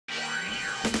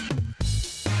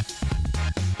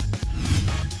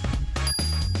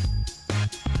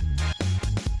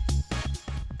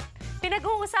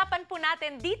Pag-uusapan po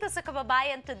natin dito sa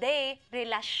Kababayan Today,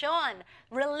 relasyon,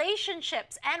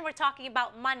 relationships, and we're talking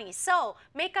about money. So,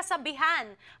 may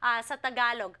kasabihan sa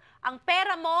Tagalog, ang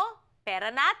pera mo,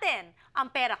 pera natin. Ang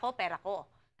pera ko, pera ko.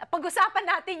 Pag-usapan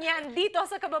natin yan dito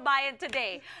sa Kababayan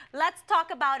Today. Let's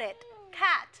talk about it.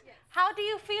 Kat, how do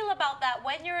you feel about that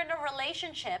when you're in a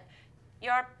relationship?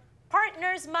 Your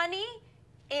partner's money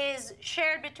is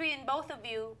shared between both of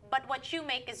you, but what you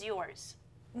make is yours.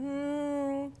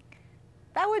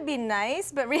 That would be nice,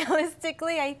 but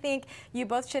realistically, I think you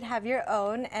both should have your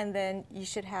own, and then you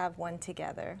should have one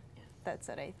together. That's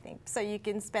what I think. So you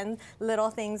can spend little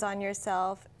things on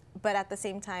yourself, but at the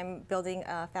same time, building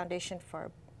a foundation for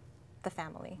the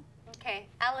family. Okay,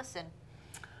 Alison.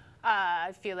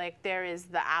 I feel like there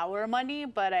is the our money,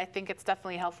 but I think it's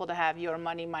definitely helpful to have your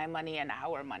money, my money, and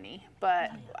our money.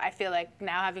 But I feel like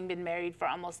now, having been married for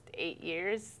almost 8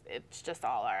 years, it's just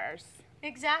all ours.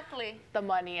 Exactly. The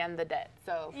money and the debt.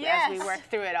 So Yes. as we work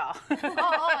through it all.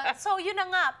 Oo. So yun na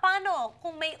nga, paano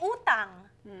kung may utang?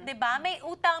 'Di ba? May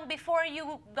utang before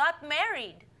you got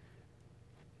married.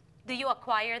 Do you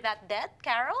acquire that debt,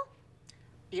 Carol?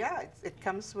 Yeah, it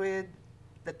comes with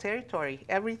the territory,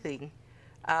 everything.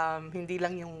 Hindi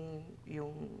lang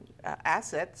yung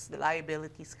assets, the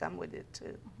liabilities come with it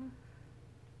too.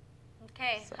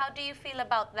 Okay. How do you feel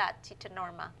about that, Tita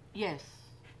Norma? Yes.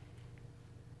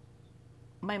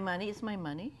 My money is my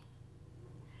money,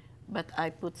 but I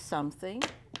put something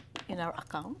in our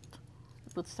account.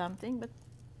 I put something, but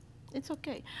it's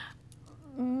okay.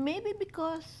 Maybe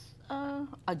because,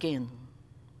 again,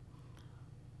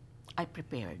 I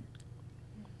prepared.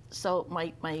 So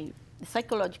my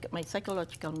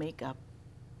psychological makeup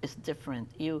is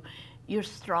different. You're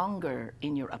stronger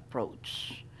in your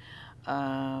approach,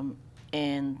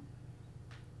 and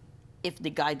if the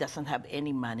guy doesn't have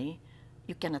any money,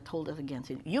 you cannot hold it against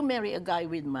him. You marry a guy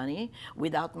with money,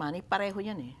 without money, pareho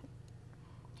yan eh.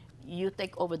 You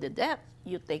take over the debt,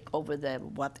 you take over the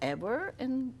whatever,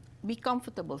 and be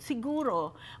comfortable.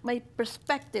 Siguro, my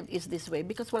perspective is this way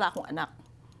because wala akong anak.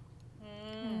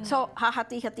 So,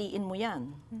 hahati-hatiin mo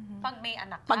yan. Pag may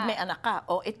anak ka. Pag may anak ka,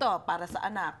 o ito para sa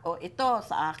anak, o ito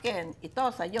sa akin, ito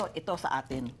sa iyo, ito sa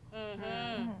atin.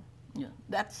 Yeah,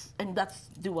 that's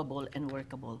doable and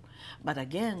workable. But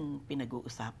again,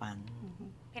 pinag-uusapan.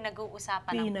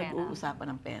 Pinag-uusapan ng pera. Pinag-uusapan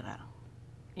ng pera.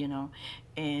 You know?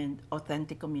 And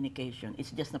authentic communication.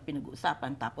 It's just na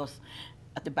pinag-uusapan, tapos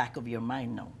at the back of your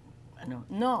mind, no.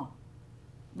 No.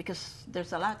 Because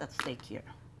there's a lot at stake here.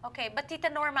 Okay, but Tita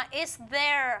Norma, is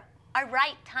there a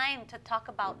right time to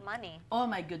talk about money? Oh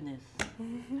my goodness.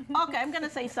 Okay, I'm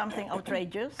gonna say something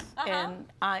outrageous, and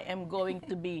I am going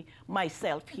to be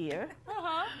myself here.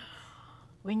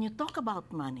 When you talk about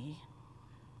money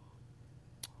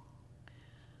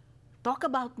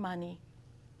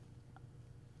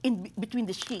in between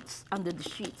the sheets, under the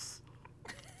sheets,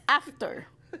 after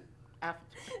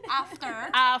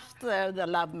the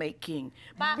lovemaking.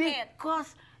 Bakit?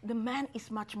 Because the man is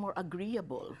much more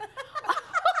agreeable.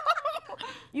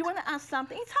 You want to ask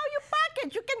something, it's how you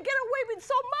package. You can get away with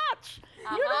so much.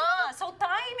 You know? So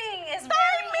timing is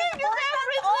very Timing is important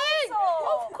everything. also.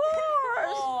 Of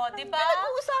course. Oh, di ba?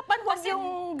 Pinag-uusapan, huwag yung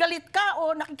galit ka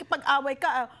o nakikipag-away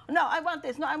ka. No, I want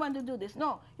this. No, I want to do this.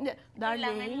 No, hindi.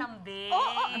 Darling. Kailangan lambing.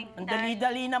 Ang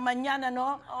dali-dali naman yan,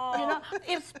 ano? You know,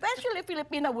 especially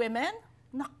Filipino women.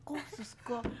 Naku, sus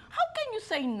ko. How can you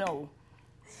say no?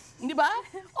 Di ba?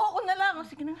 Oo na lang.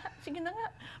 Sige na nga. Sige na nga.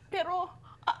 Pero,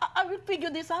 I will figure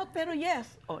this out, pero yes.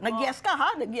 Oh, nag-yes ka,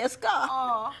 ha? Nag-yes ka.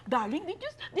 Darling,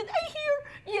 did I hear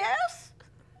yes?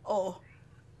 Oh,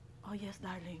 yes,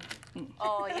 darling.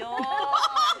 Oh, yun.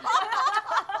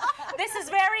 This is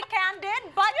very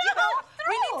candid, but you know,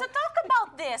 we need to talk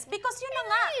about this because yun na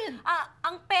nga,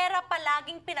 ang pera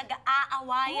palaging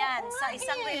pinag-aawayan sa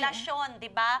isang relasyon,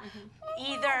 di ba?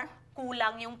 Either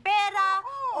kulang yung pera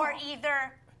or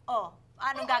either,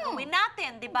 anong gagawin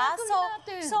natin, di ba?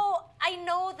 So I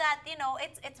know that, you know,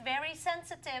 it's very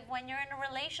sensitive when you're in a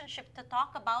relationship to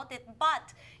talk about it,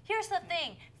 but here's the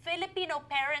thing, Filipino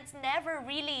parents never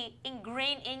really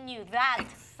ingrain in you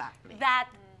that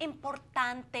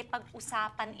importante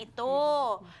pag-usapan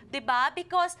ito, di ba?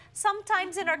 Because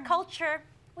sometimes in our culture,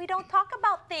 we don't talk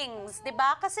about things, di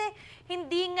ba? Kasi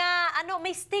hindi nga,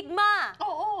 may stigma.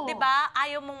 Di ba?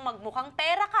 Ayaw mong magmukhang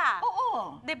pera ka.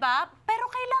 Di ba? Pero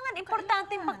kailangan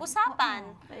importanteng pag-usapan.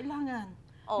 Kailangan.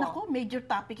 Naku, major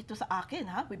topic ito sa akin,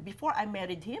 ha? Before I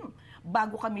married him,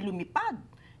 bago kami lumipad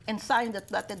and signed that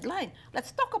dotted line.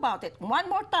 Let's talk about it. One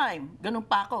more time. Ganun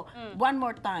pa ako. One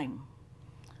more time.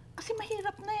 Kasi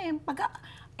mahirap na eh.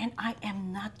 And I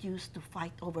am not used to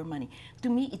fight over money. To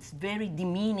me, it's very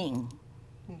demeaning.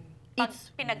 pag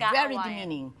It's pinag-aawayan. very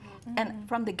demeaning. And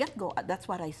from the get-go, that's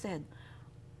what I said.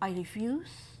 I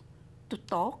refuse to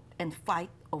talk and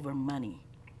fight over money.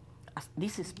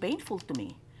 This is painful to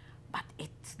me, but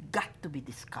it's got to be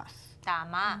discussed.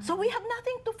 Tama. So we have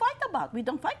nothing to fight about. We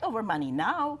don't fight over money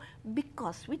now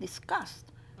because we discussed.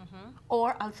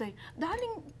 Or I'll say,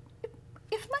 darling,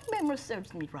 if my memory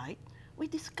serves me right, we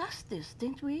discussed this,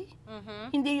 didn't we?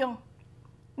 Hindi yung,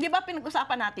 di ba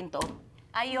pinag-usapan natin to?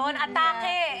 Ayun,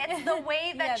 atake. It's the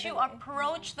way that you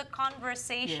approach the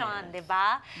conversation, di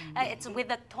ba? It's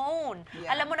with the tone.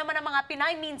 Yeah. Alam mo naman ang mga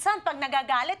Pinay, minsan pag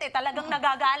nagagalit, talagang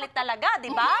nagagalit talaga,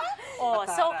 di ba? Oh,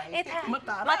 so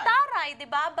mataray, di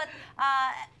ba? But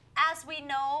as we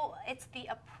know, it's the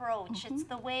approach. It's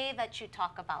the way that you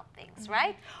talk about things,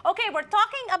 right? Okay, we're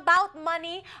talking about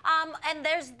money, and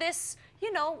there's this,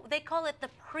 you know, they call it the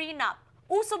prenup.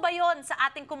 Uso ba yon sa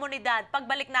ating komunidad?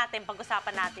 Pagbalik natin,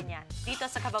 pag-usapan natin yan. Dito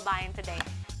sa Kababayan Today.